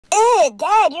Ew,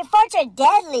 Dad, your farts are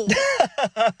deadly.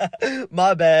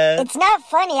 My bad. It's not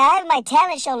funny. I have my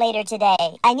talent show later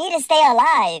today. I need to stay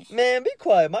alive. Man, be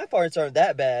quiet. My farts aren't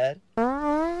that bad.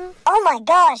 Oh my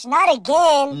gosh, not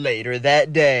again. Later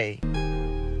that day.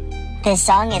 This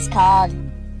song is called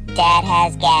Dad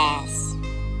Has Gas.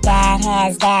 Dad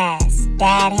has gas.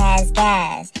 Dad has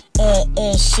gas. It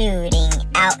is shooting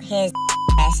out his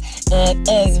ass. It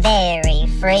is very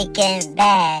freaking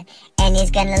bad. And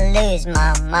he's gonna lose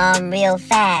my mom real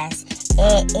fast.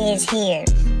 It is here.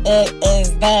 It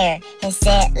is there. His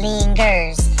scent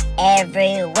lingers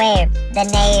everywhere. The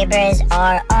neighbors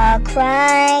are all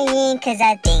crying, 'cause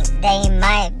I think they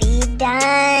might be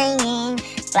dying.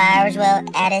 Flowers will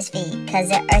at his feet, 'cause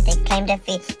the earth it claimed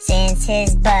defeat. Since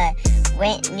his butt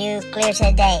went nuclear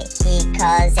today, he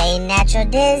caused a natural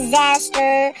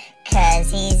disaster, 'cause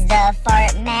he's the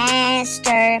fart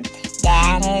master.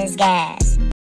 Dad has gas.